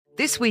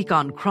This week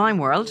on Crime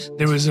World.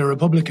 There was a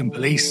Republican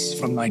police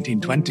from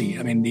 1920.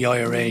 I mean, the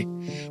IRA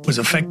was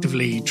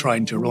effectively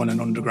trying to run an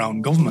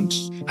underground government.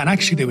 And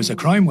actually, there was a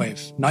crime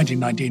wave.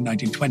 1919,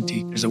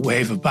 1920. There's a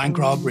wave of bank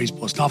robberies,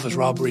 post office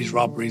robberies,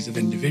 robberies of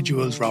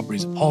individuals,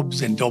 robberies of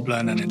pubs in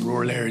Dublin and in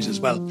rural areas as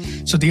well.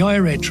 So the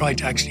IRA tried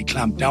to actually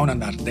clamp down on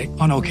that. They,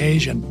 on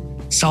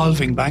occasion,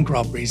 solving bank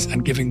robberies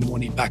and giving the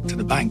money back to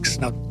the banks.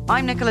 Now,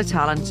 I'm Nicola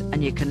Tallant,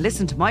 and you can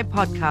listen to my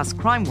podcast,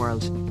 Crime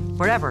World,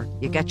 wherever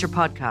you get your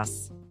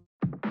podcasts.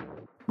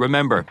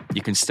 Remember,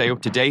 you can stay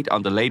up to date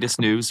on the latest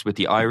news with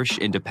the Irish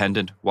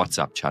Independent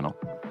WhatsApp channel.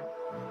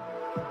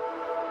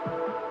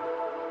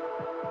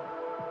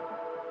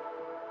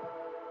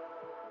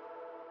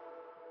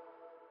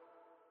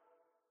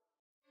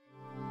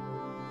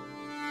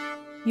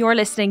 You're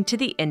listening to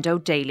the Indo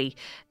Daily.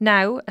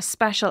 Now, a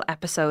special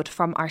episode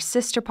from our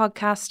sister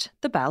podcast,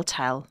 The Bell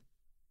Tell.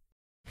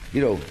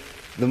 You know,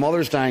 the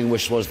mother's dying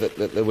wish was that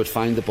they would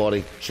find the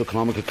body so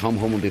Columba could come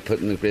home and be put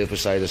in the grave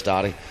beside his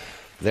daddy.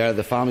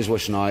 The family's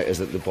wish now is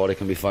that the body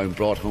can be found,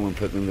 brought home and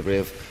put in the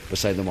grave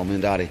beside the mummy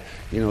and daddy.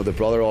 You know, the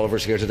brother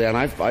Oliver's here today, and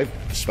I've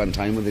spent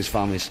time with these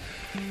families.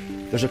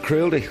 There's a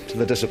cruelty to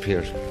the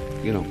disappeared,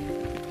 you know.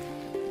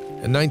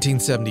 In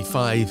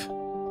 1975,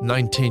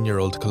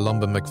 19-year-old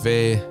Columba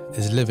McVeigh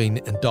is living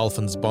in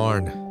Dolphin's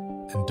Barn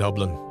in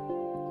Dublin.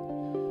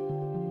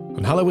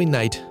 On Halloween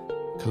night,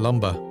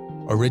 Columba,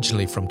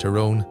 originally from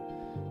Tyrone,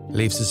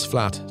 leaves his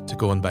flat to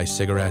go and buy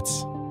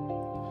cigarettes.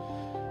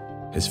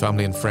 His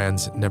family and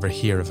friends never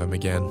hear of him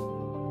again.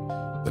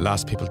 The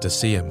last people to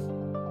see him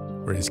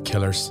were his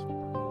killers.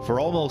 For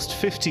almost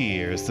 50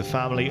 years, the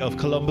family of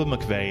Columba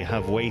McVeigh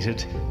have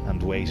waited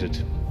and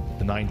waited.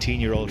 The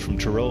 19-year-old from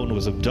Tyrone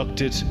was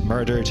abducted,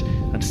 murdered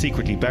and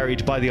secretly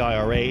buried by the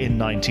IRA in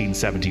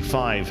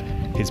 1975.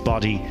 His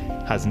body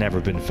has never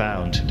been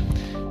found.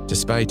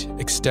 Despite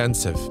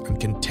extensive and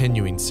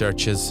continuing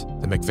searches,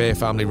 the McVeigh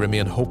family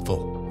remain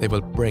hopeful they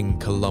will bring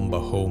Columba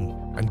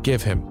home and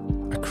give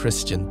him a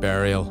Christian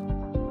burial.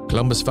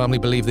 Columba's family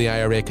believe the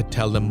IRA could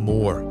tell them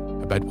more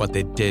about what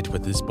they did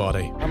with his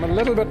body. I'm a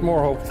little bit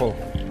more hopeful,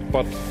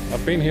 but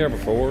I've been here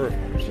before.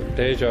 It's a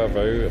deja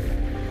vu,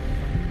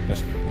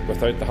 just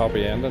without the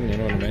happy ending, you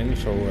know what I mean?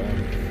 So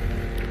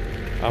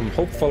I'm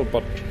hopeful,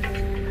 but,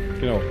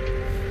 you know,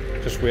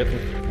 just waiting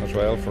as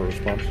well for a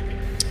response.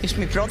 He's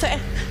my brother.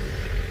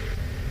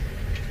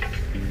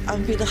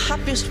 I'd be the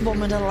happiest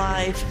woman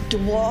alive to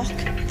walk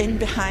in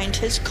behind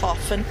his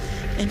coffin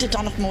into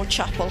Donaghmore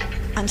Chapel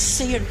and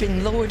see her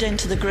being lowered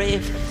into the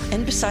grave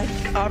in beside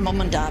our mum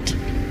and dad.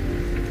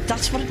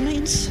 That's what it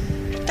means.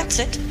 That's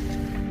it.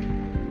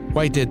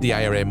 Why did the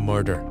IRA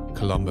murder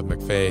Columba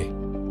McVeigh?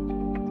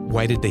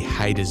 Why did they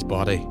hide his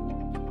body?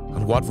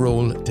 And what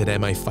role did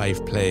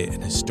MI5 play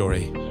in his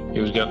story? He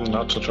was getting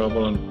lots of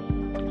trouble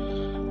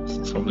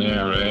from the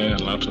IRA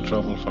and lots of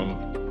trouble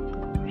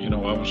from, you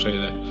know, obviously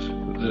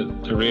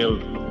the real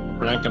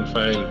rank and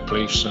file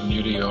police and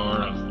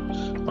UDR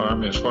and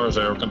Army. As far as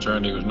they were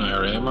concerned, he was an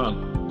IRA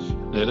man.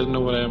 They didn't know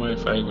what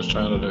MI5 was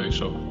trying to do,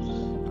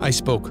 so... I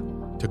spoke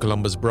to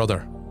Columba's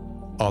brother,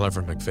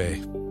 Oliver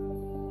McVeigh.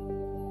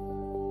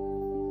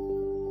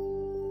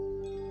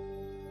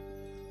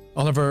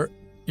 Oliver,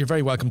 you're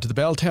very welcome to the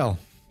Bell Tell.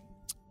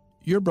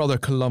 Your brother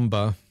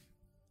Columba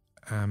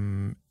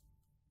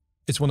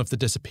is one of the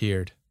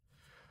disappeared,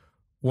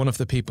 one of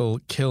the people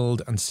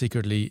killed and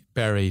secretly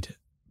buried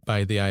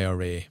by the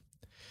IRA.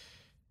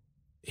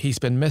 He's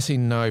been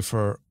missing now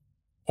for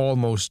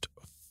almost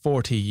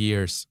 40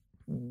 years.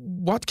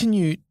 What can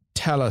you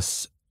tell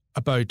us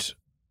about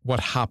what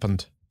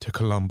happened to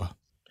Columba?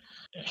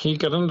 He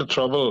got into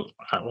trouble,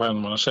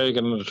 when I say he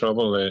got into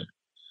trouble,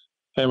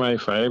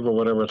 MI5 or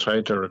whatever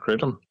tried to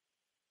recruit him,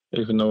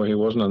 even though he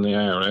wasn't in the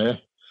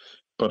IRA.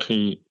 But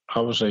he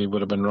obviously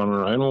would have been running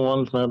around with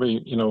ones,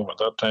 maybe, you know, at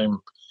that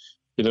time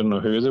he didn't know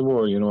who they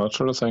were, you know, that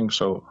sort of thing.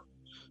 So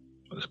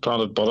they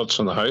planted bullets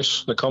in the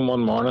house. They come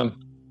one morning,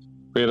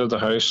 raided the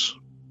house,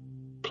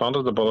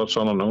 planted the bullets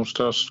unannounced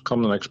to us.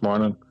 Come the next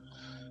morning,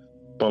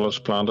 bullets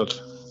planted.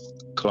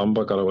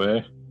 Columba got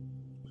away.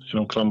 You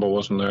know, Columba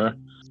wasn't there.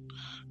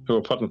 They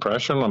were putting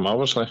pressure on him,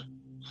 obviously.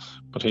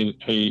 But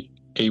he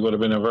would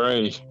have been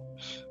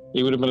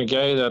he would have been a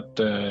guy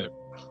that,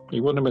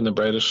 he wouldn't have been the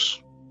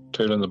brightest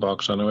tool in the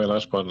box anyway,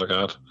 let's put it like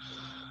that.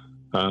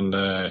 And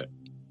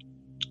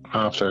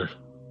after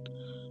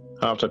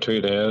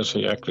 2 days,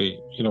 he actually,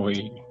 you know,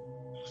 he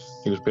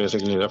was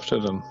basically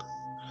lifted, and,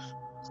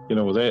 you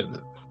know,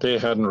 they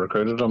hadn't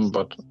recruited him,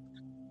 but,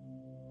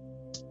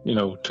 you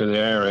know, to the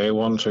IRA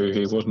ones who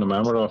he wasn't a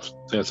member of,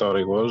 they thought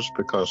he was,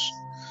 because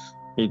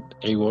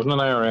he wasn't an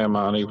IRA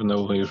man, even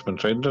though he was been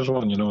treated as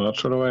one, you know, that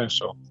sort of way.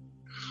 So,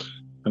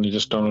 and he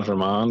just done his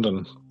remand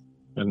in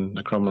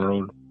the Crumlin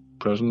Road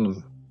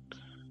prison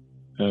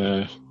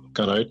and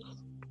got out,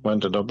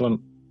 went to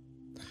Dublin.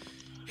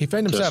 He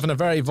found himself in a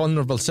very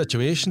vulnerable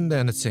situation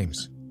then, it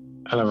seems.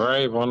 In a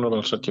very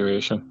vulnerable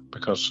situation,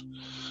 because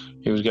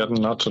he was getting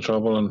lots of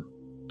trouble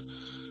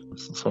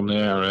from the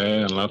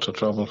IRA and lots of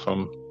trouble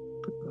from,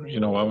 you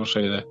know,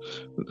 obviously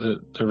the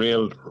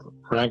real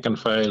rank and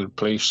file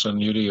police and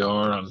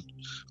UDR and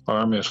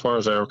army. As far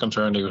as they were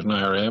concerned, he was an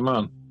IRA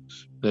man.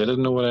 They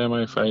didn't know what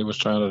MI5 was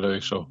trying to do.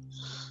 So,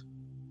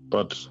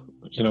 but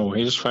you know,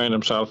 he just found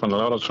himself in a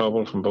lot of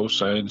trouble from both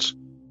sides.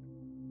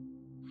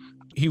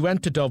 He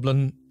went to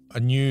Dublin, a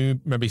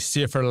new, maybe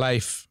safer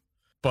life,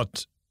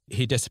 but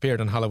he disappeared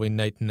on Halloween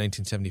night in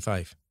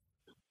 1975.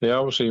 They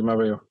obviously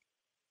maybe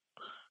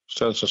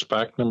still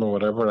suspecting him or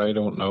whatever. I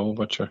don't know,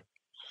 but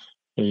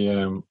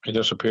he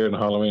disappeared on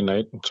Halloween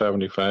night in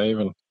 75,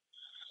 and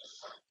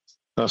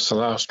that's the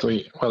last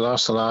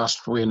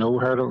we know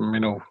heard of him. You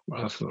know,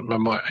 I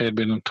had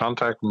been in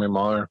contact with my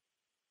mother a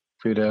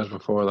few days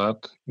before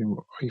that.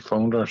 He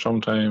phoned her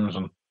sometimes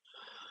and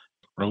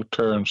wrote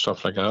to her and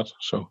stuff like that.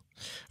 So.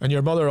 And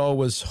your mother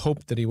always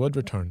hoped that he would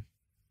return?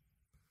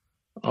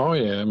 Oh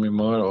yeah, my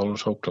mother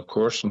always hoped, of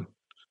course, and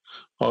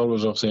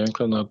always of the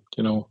inkling that,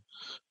 you know,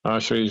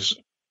 actually,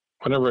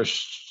 whenever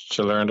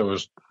she learned it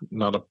was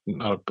not a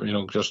you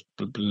know, just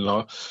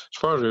lost. As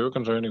far as we were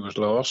concerned, he was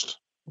lost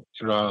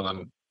rather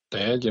than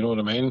dead. You know what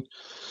I mean?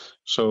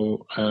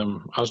 So,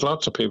 as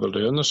lots of people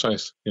do in the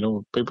South, you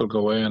know, people go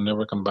away and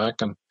never come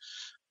back, and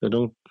they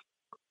don't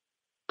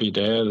be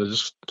dead. They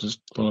just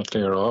want to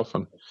clear off.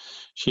 And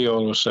she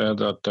always said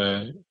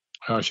that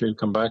she'll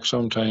come back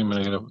sometime,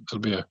 and he'll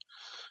have a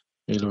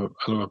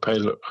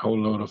whole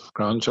load of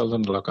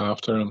grandchildren to look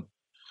after, and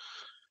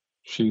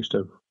she used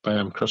to buy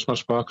him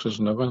Christmas boxes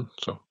and everything.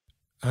 So.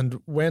 And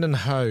when and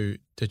how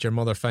did your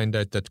mother find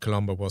out that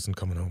Columba wasn't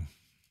coming home?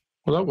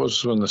 Well, that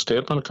was when the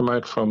statement came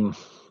out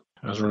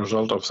as a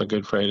result of the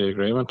Good Friday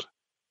Agreement. I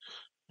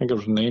think it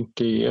was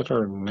 98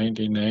 or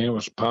 99. It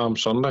was Palm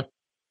Sunday.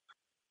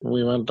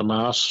 We went to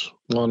Mass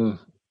on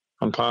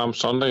Palm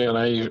Sunday,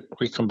 and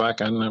we come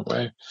back in that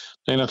way.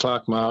 9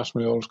 o'clock Mass,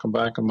 we always come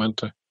back and went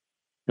to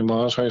my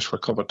mom's house for a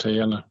cup of tea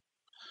and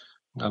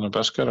a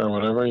biscuit or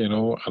whatever, you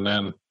know. And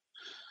then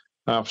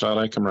after that,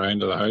 I come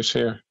round to the house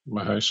here.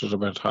 My house is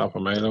about half a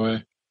mile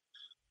away,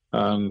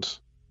 and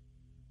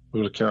we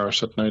had a car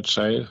sitting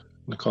outside in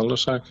the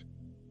cul-de-sac.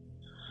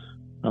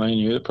 And I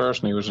knew the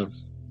person. He was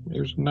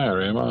an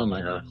IRA man.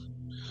 Like,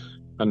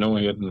 I know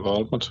he had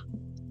involvement.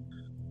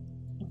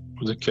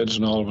 The kids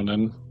and all went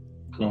in,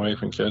 my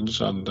wife and kids,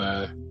 and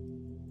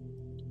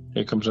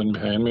he comes in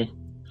behind me,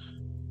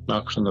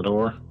 knocks on the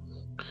door,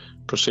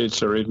 proceeds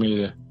to read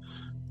me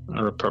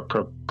a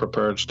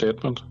prepared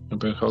statement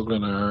about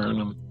Hughlin Iron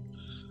and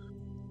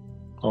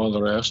all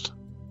the rest.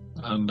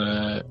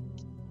 And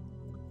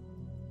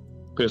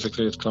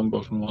basically it's Columba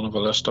was one of a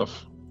list of,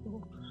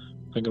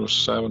 I think it was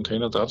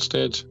 17 at that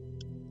stage.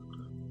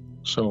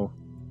 So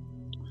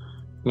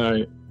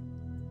now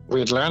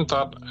we had learned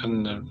that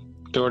in the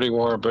Dirty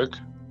War book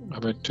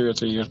about 2 or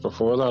 3 years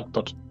before that,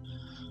 but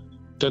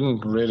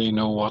didn't really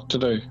know what to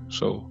do.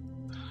 So,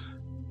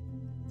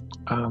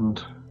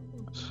 and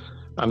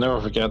I'll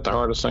never forget, the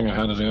hardest thing I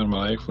had to do in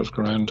my life was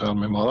go around and tell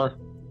my mother.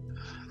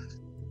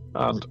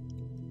 And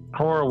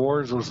her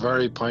words was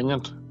very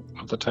poignant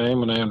at the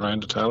time when I went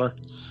around to tell her.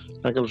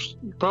 Like, it was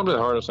probably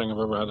the hardest thing I've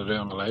ever had to do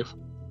in my life.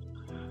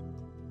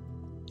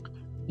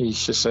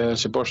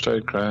 She burst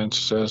out crying.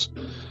 She says,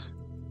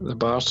 the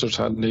bastards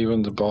hadn't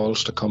even the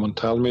balls to come and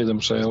tell me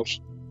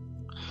themselves.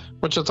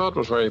 Which I thought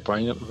was very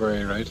poignant and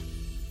very right.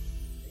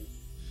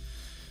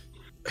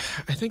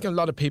 I think a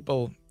lot of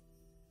people,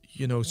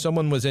 you know,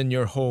 someone was in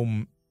your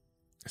home,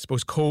 I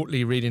suppose,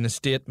 coldly reading a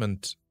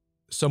statement,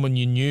 someone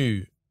you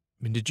knew.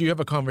 I mean, did you have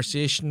a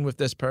conversation with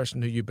this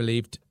person who you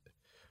believed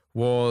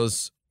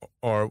was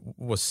or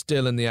was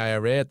still in the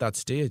IRA at that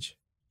stage?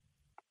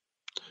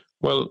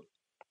 Well,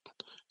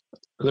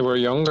 they were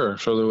younger,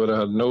 so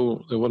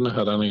they wouldn't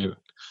have had any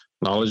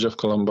knowledge of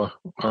Columba,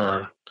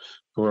 or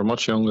they were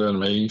much younger than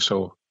me,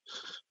 so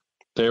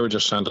they were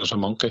just sent as a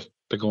monkey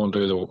to go and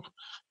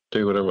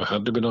do whatever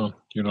had to be done.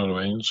 You know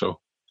what I mean? So,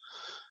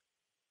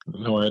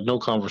 no, I had no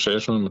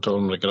conversation with them. I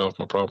told them to get off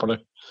my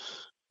property,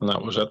 and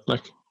that was it.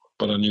 Like,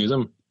 but I knew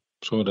them,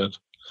 so I did.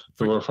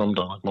 They were from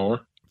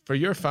Donaghmore. For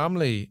your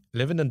family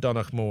living in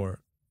Donaghmore,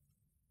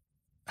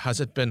 has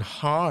it been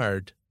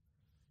hard?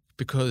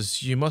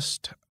 Because you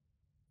must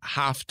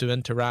have to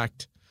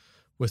interact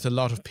with a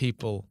lot of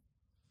people,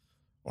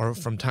 or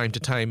from time to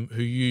time,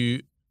 who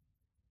you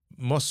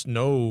must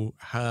know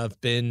have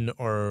been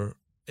or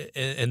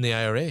in the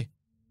IRA.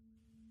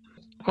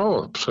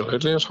 Oh,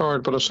 absolutely, it's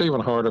hard, but it's even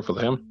harder for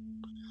them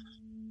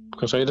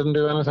because I didn't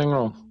do anything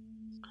wrong.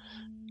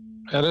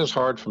 It is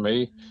hard for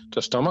me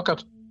to stomach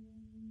it.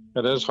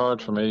 It is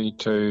hard for me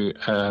to.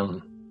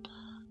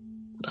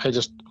 I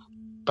just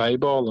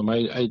eyeball them.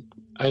 I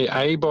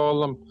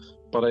eyeball them,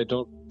 but I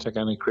don't take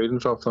any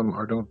credence of them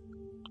or don't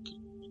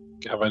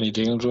have any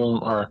dealings with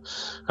them or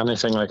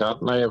anything like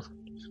that. And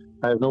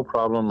I have no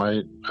problem.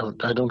 I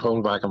don't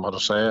hold back on what I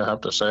say. I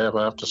have to say it. If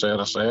I have to say it,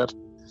 I say it.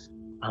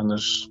 And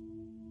there's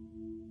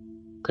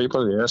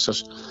people, yes,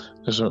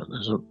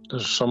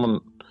 there's someone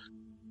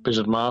who's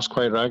at Mass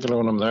quite regular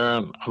when I'm there,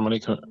 and when I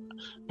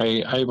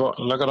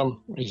look at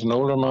him, he's an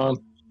older man,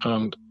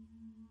 and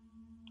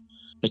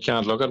he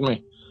can't look at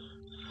me.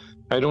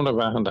 I don't have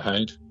anything to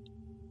hide.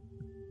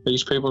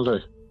 These people do.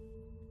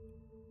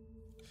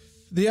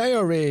 The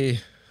IRA,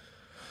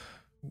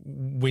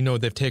 we know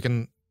they've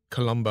taken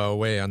Columba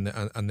away and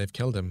they've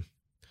killed him.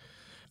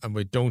 And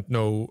we don't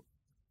know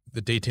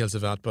the details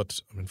of that, but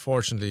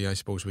unfortunately, I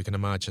suppose we can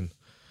imagine.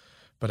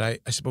 But I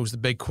suppose the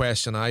big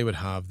question I would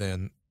have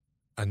then,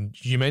 and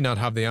you may not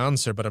have the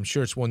answer, but I'm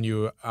sure it's one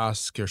you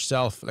ask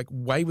yourself, like,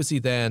 why was he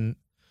then,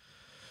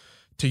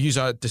 to use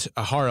a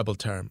horrible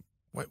term,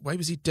 why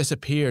was he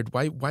disappeared?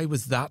 Why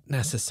was that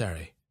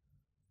necessary?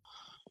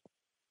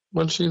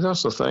 Well, see,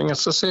 that's the thing.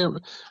 It's the same.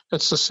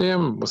 It's the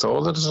same with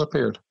all that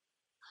disappeared.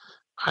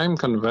 I'm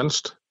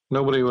convinced.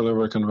 Nobody will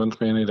ever convince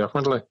me any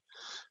differently.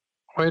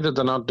 Why did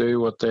they not do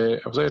what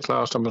if they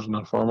classed him as an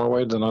informer, why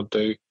did they not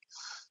do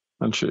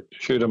and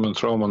shoot him and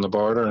throw him on the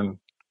border? And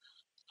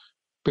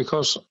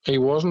because he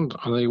wasn't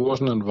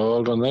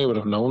involved, and they would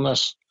have known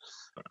this.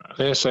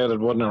 They said it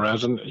wouldn't have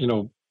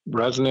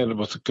resonated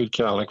with the good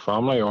Catholic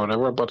family or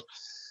whatever, but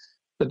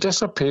they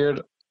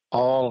disappeared.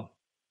 All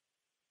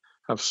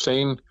have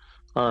seen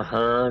or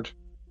heard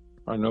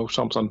or know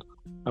something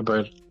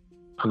about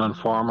an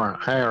informer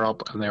higher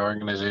up in the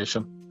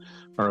organisation,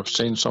 or have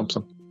seen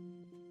something.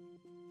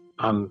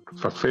 And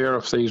for fear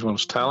of these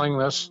ones telling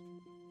this,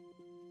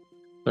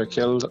 they're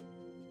killed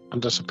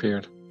and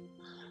disappeared.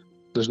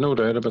 There's no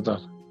doubt about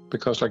that,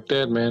 because like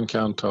dead men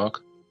can't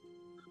talk.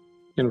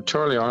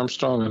 Charlie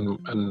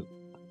Armstrong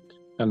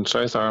in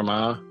South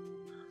Armagh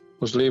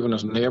was leaving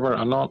his neighbour,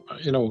 and not,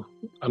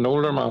 an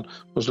older man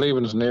was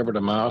leaving his neighbour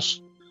to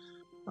Mass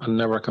and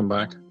never come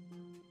back.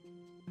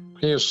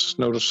 He has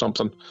noticed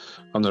something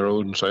on the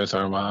road in South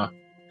Armagh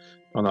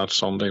on that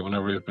Sunday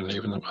whenever he's been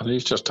leaving them, and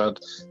they've just had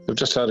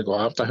to go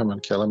after him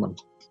and kill him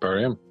and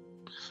bury him.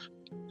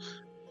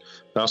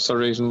 That's the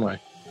reason why.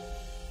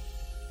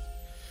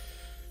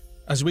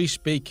 As we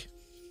speak,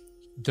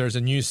 there's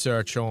a new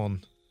search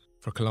on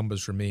for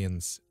Columba's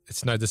remains.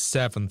 It's now the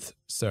 7th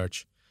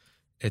search.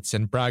 It's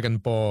in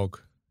Bragan Bog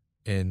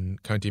in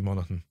County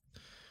Monaghan.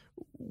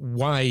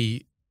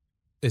 Why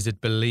is it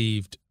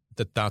believed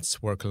that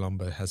that's where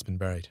Columba has been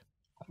buried?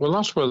 Well,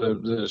 that's where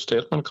the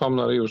statement come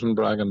that he was in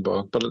Bragan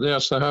Bog. But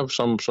yes, they have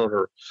some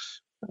sort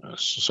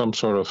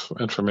of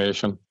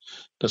information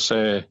to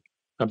say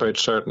about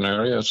certain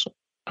areas,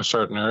 a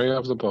certain area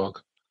of the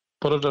bog.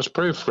 But it has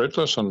proved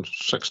fruitless on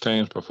 6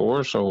 times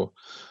before. So,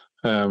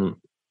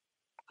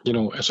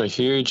 it's a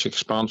huge,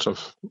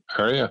 expansive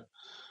area.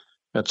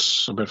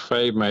 It's about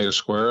 5 miles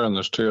square, and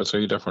there's 2 or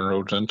 3 different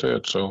roads into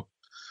it. So,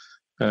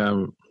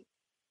 the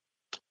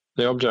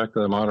object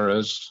of the matter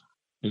is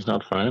he's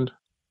not found.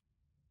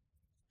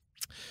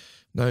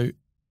 Now,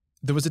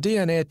 there was a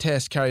DNA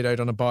test carried out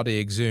on a body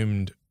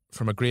exhumed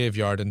from a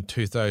graveyard in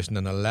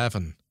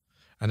 2011,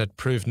 and it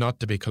proved not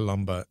to be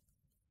Columba.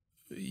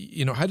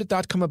 How did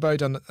that come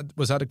about, and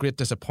was that a great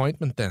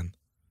disappointment then?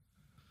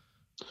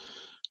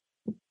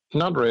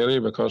 Not really,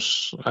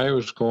 because I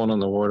was going on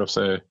the word of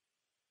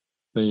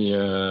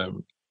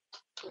the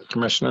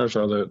commissioners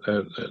or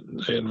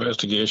the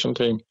investigation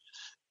team.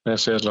 They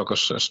said, look,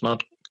 it's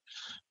not,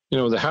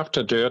 they have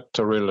to do it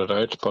to rule it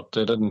out, but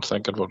they didn't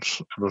think it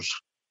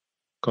was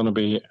going to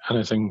be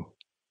anything.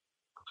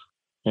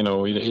 They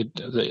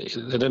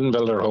didn't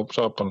build their hopes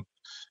up, and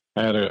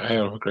I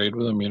have agreed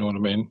with them. You know what I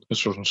mean?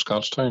 This was in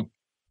Scottstown.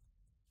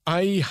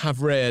 I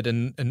have read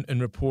in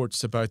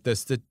reports about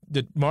this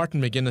that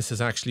Martin McGuinness has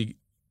actually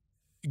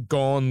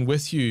gone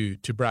with you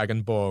to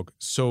Bragan Bog.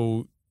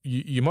 So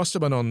you must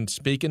have been on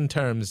speaking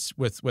terms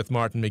with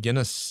Martin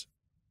McGuinness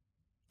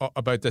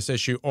about this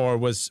issue, or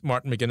was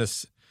Martin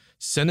McGuinness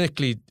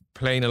cynically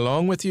playing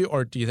along with you,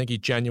 or do you think he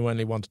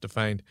genuinely wanted to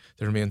find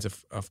the remains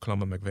of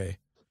Columba McVeigh?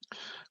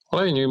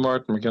 Well, I knew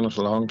Martin McGuinness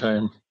a long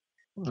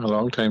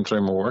time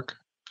through my work.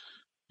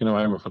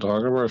 I'm a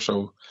photographer,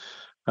 so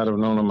I'd have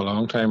known him a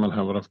long time, and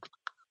I would have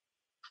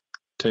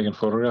taken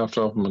photographs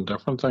of him and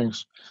different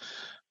things.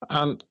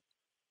 And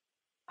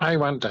I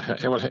went to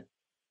him.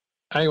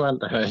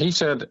 He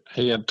said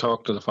he had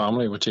talked to the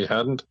family, which he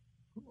hadn't.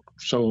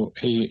 So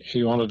he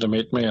wanted to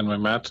meet me, and we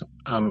met,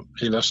 and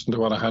he listened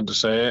to what I had to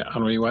say,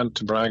 and we went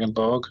to Bragan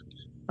Bog.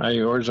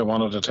 I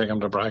wanted to take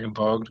him to Bragan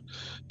Bog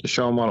to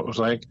show him what it was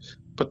like,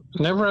 but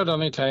never at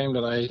any time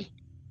did I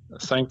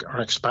think or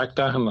expect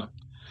that.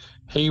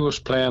 He was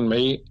playing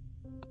me,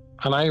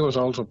 and I was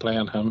also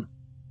playing him.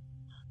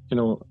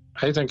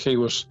 I think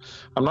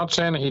I'm not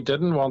saying he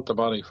didn't want the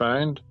body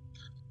found,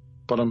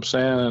 but I'm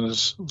saying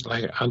it's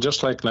like, and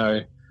just like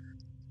now,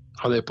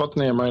 are they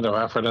putting the amount of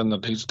effort in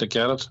that needs to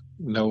get it?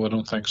 No, I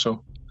don't think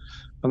so.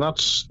 And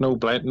that's no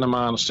blighting the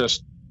man. It's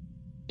just,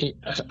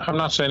 I'm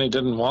not saying he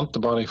didn't want the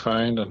body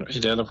found, and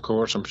he did, of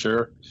course, I'm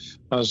sure,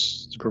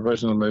 as the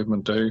provisional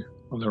movement do,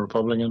 and the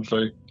Republicans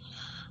do.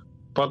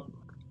 But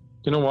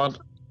you know what?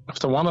 If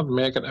they wanted to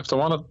make it, they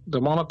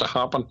want it to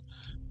happen,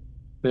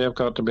 they have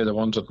got to be the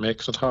ones that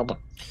makes it happen.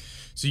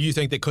 So you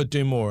think they could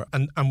do more,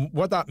 and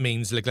what that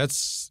means, like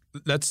let's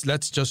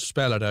just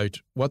spell it out.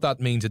 What that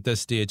means at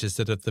this stage is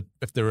that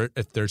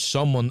if there's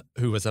someone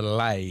who was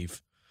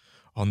alive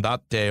on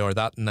that day or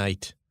that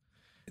night,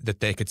 that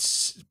they could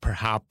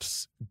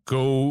perhaps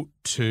go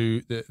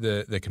to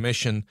the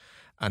commission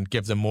and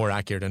give them more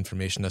accurate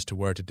information as to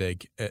where to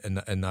dig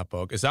in that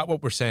bog. Is that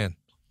what we're saying?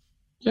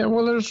 Yeah,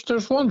 well,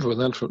 there's ones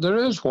with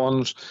there is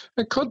ones.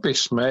 It could be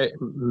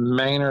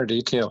minor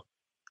detail.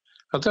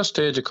 At this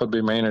stage, it could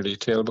be minor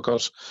detail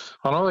because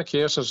on other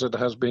cases, it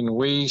has been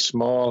wee,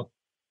 small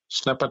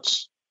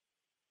snippets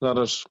that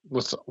is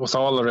with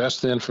all the rest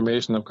of the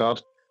information they've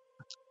got.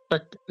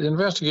 Like the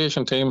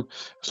investigation team,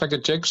 it's like a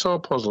jigsaw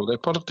puzzle. They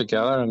put it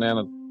together and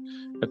then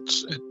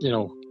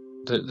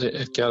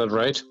they get it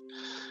right.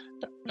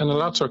 In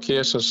lots of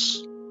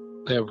cases,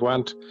 they've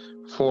went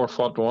 4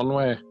 foot one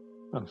way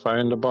and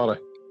found the body.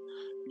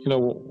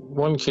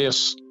 One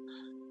case,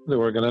 they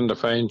were going in to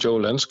find Joe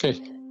Linsky.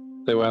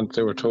 They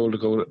were told to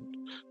go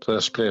to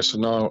this place,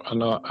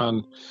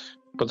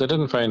 but they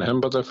didn't find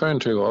him, but they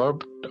found 2 other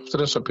that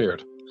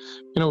disappeared.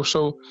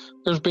 So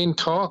there's been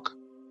talk,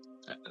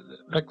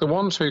 like the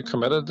ones who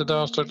committed the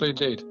dastardly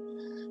deed,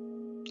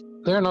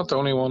 they're not the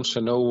only ones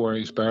to know where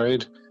he's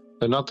buried.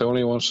 They're not the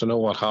only ones to know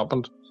what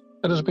happened.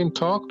 It has been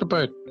talked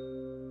about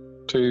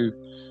to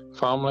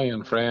family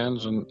and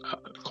friends and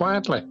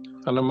quietly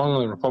and among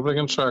the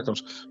Republican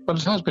circles, but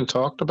it has been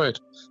talked about.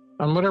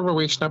 And whatever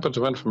wee snippets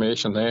of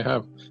information they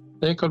have,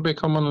 they could be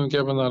coming and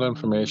giving that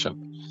information.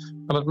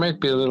 And it might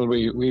be a little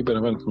wee bit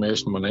of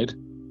information we need.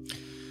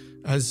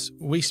 As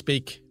we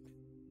speak,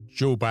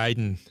 Joe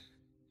Biden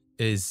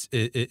is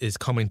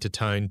coming to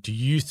town. Do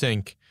you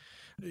think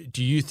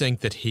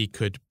that he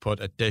could put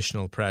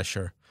additional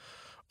pressure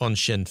on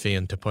Sinn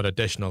Féin, to put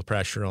additional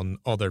pressure on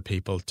other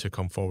people to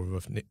come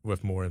forward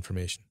with more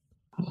information?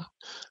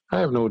 I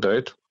have no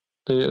doubt.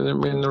 The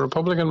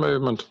Republican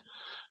movement,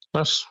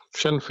 that's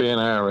Sinn Féin,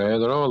 IRA,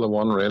 they're all the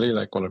one really,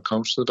 like when it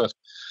comes to that.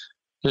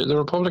 The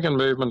Republican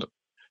movement,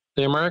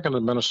 the American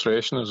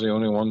administration is the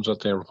only ones that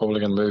the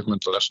Republican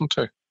movement listen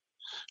to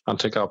and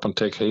take up and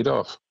take heed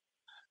of.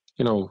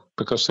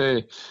 Because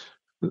they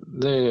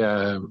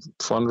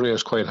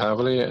fundraise quite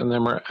heavily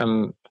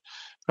in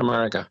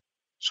America.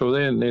 So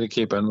they need to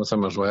keep in with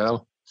them as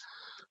well.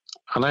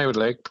 And I would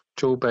like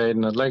Joe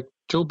Biden.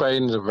 Joe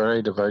Biden's a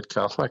very devout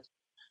Catholic.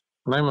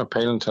 And I'm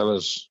appealing to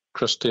his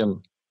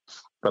Christian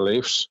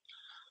beliefs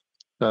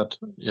that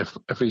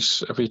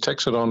if he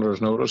takes it under his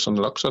notice and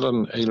looks at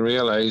it, he'll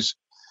realise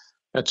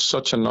it's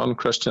such a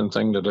non-Christian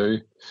thing to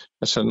do.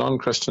 It's a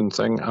non-Christian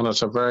thing, and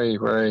it's a very,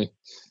 very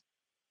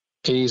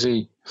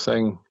easy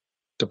thing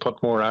to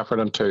put more effort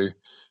into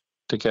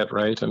to get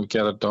right and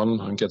get it done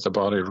and get the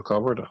body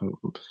recovered and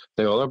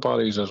the other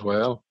bodies as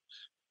well.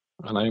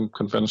 And I'm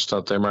convinced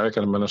that the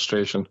American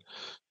administration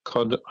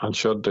could and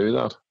should do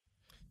that.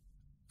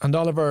 And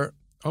Oliver,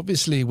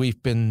 obviously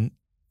we've been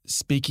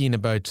speaking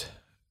about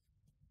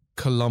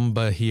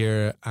Columba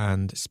here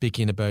and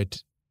speaking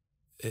about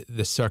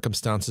the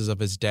circumstances of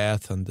his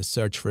death and the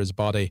search for his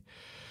body.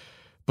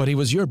 But he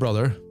was your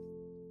brother.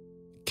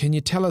 Can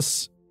you tell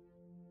us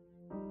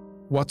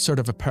what sort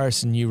of a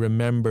person you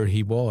remember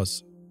he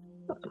was?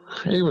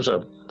 He was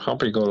a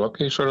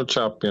happy-go-lucky sort of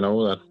chap,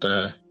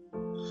 that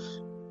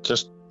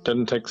just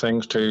didn't take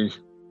things too,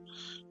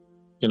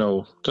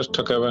 just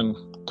took everything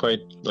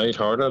quite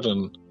lighthearted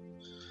and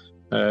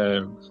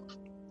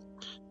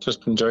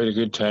just enjoyed a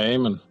good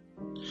time and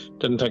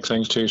didn't take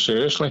things too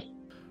seriously.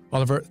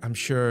 Oliver, I'm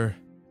sure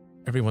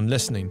everyone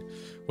listening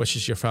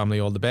wishes your family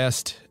all the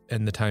best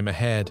in the time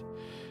ahead.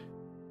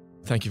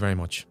 Thank you very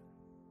much.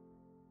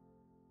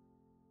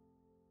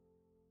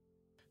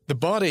 The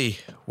body,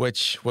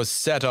 which was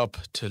set up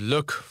to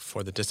look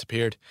for the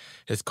disappeared,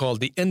 is called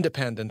the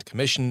Independent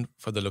Commission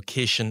for the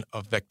Location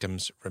of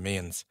Victims'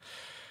 Remains.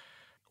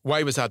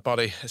 Why was that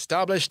body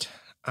established,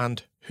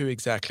 and who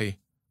exactly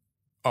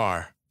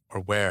are or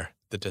were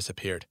the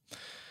disappeared?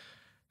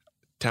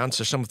 To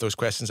answer some of those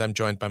questions, I'm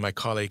joined by my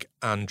colleague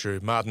Andrew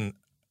Madden.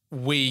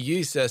 We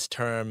use this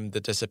term, the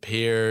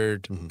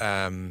disappeared.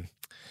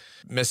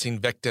 Missing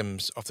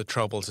victims of the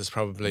Troubles is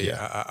probably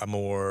a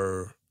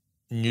more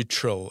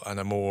neutral and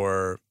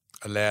a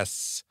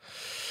less,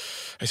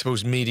 I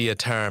suppose, media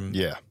term.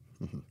 Yeah.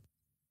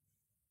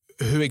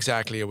 Who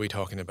exactly are we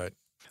talking about?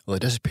 Well, the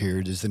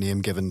disappeared is the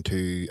name given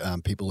to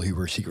people who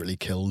were secretly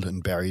killed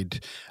and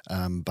buried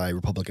by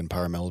Republican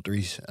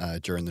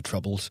paramilitaries during the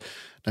Troubles.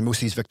 Now, most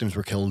of these victims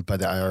were killed by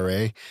the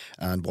IRA,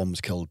 and one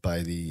was killed by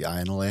the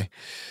INLA.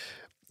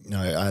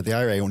 Now, the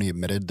IRA only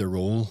admitted their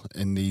role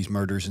in these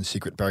murders and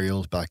secret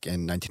burials back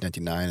in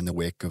 1999 in the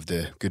wake of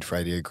the Good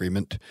Friday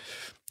Agreement.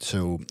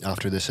 So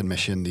after this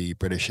admission, the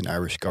British and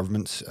Irish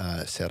governments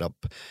set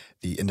up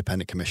the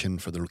Independent Commission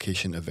for the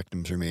Location of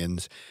Victims'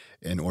 Remains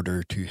in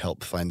order to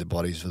help find the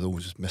bodies of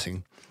those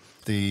missing.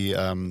 The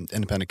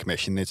Independent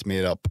Commission, it's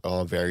made up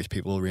of various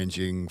people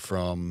ranging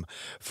from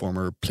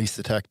former police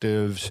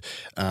detectives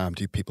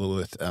to people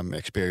with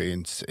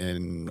experience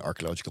in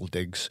archaeological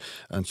digs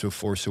and so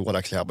forth. So what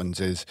actually happens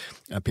is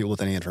people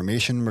with any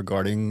information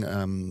regarding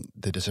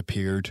the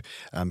disappeared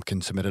can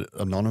submit it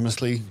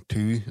anonymously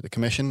to the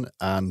Commission,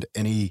 and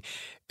any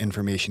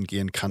information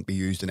gained can't be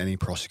used in any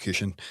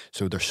prosecution.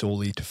 So they're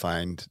solely to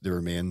find the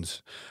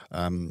remains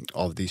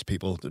of these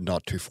people,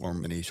 not to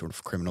form any sort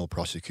of criminal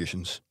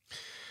prosecutions.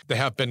 They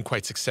have been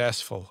quite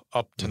successful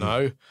up to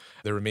now.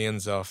 The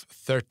remains of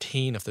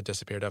 13 of the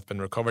disappeared have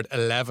been recovered,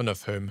 11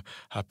 of whom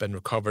have been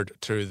recovered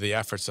through the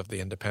efforts of the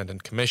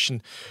Independent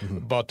Commission.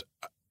 But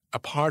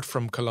apart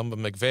from Columba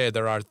McVeigh,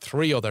 there are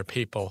 3 other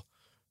people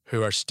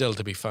who are still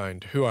to be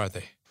found. Who are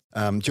they?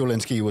 Joe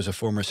Linsky was a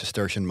former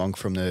Cistercian monk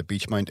from the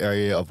Beachmount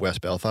area of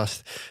West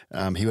Belfast.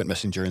 He went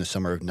missing during the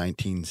summer of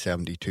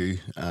 1972,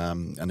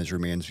 and his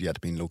remains have yet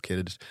to be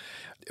located.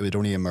 It would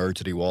only emerge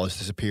that he was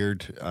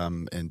disappeared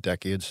in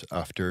decades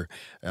after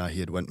he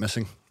had went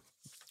missing.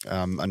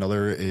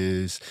 Another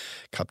is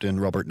Captain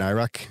Robert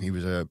Nyrak. He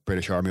was a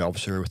British Army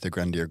officer with the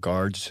Grenadier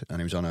Guards,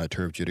 and he was on a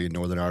tour of duty in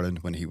Northern Ireland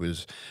when he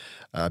was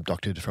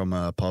abducted from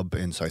a pub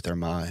in South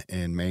Armagh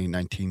in May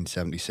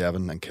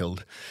 1977 and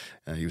killed.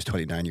 He was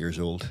 29 years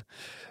old.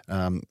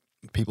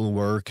 People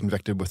were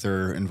convicted with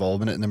their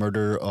involvement in the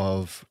murder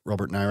of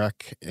Robert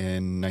Nyrak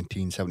in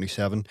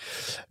 1977,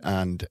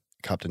 and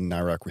Captain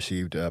Nyrak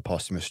received a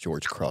posthumous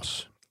George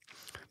Cross.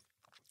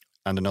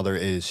 And another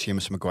is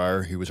Seamus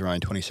Maguire, who was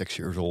around 26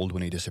 years old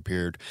when he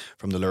disappeared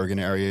from the Lurgan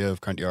area of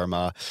County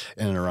Armagh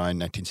in and around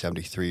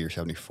 1973 or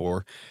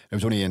 74. It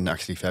was only in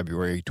actually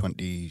February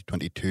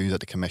 2022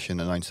 that the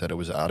Commission announced that it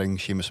was adding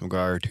Seamus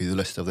Maguire to the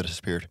list of the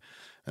disappeared,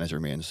 and his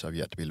remains have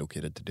yet to be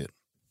located to date.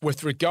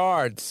 With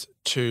regards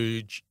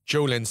to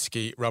Joe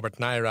Linsky, Robert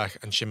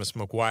Nyrak and Seamus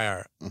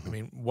Maguire, I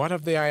mean, what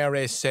have the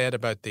IRA said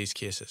about these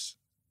cases?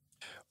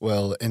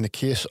 Well, in the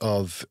case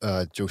of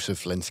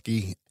Joseph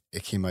Linsky,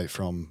 it came out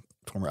from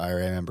former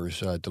IRA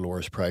members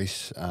Dolores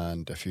Price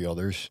and a few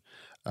others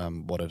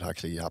what had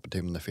actually happened to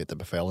him and the fate that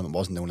befell him. It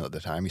wasn't known at the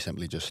time. He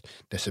simply just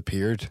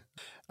disappeared,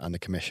 and the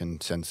Commission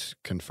since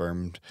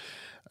confirmed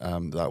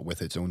that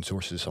with its own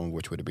sources, some of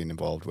which would have been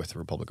involved with the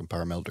Republican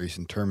paramilitaries.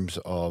 In terms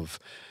of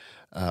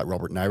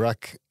Robert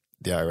Nyrak,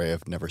 the IRA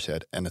have never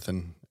said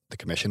anything. The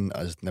Commission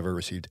has never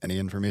received any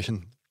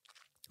information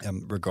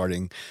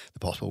regarding the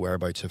possible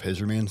whereabouts of his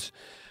remains.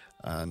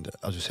 And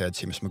as I said,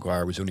 Seamus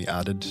Maguire was only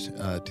added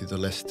to the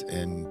list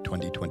in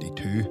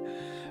 2022.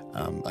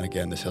 And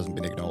again, this hasn't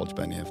been acknowledged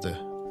by any of the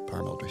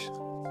paramilitaries.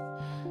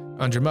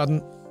 Andrew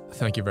Madden,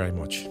 thank you very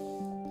much.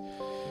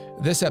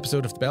 This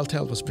episode of The Bell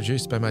Tale was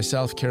produced by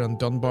myself, Kieran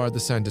Dunbar.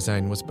 The sound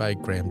design was by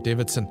Graham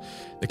Davidson.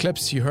 The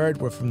clips you heard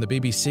were from the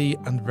BBC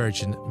and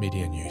Virgin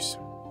Media News.